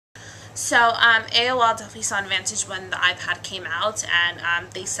So AOL definitely saw an advantage when the iPad came out, and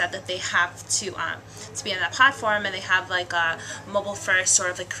they said that they have to be on that platform, and they have like a mobile first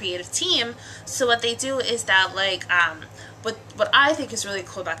sort of like creative team. So what they do is that like what I think is really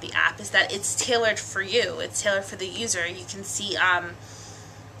cool about the app is that it's tailored for you. It's tailored for the user. You can see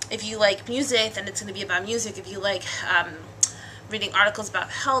if you like music, then it's going to be about music. If you like reading articles about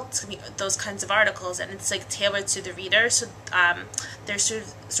health, it's going to be those kinds of articles, and it's like tailored to the reader. So they're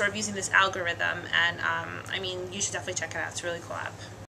sort of using this algorithm, and I mean, you should definitely check it out. It's a really cool app.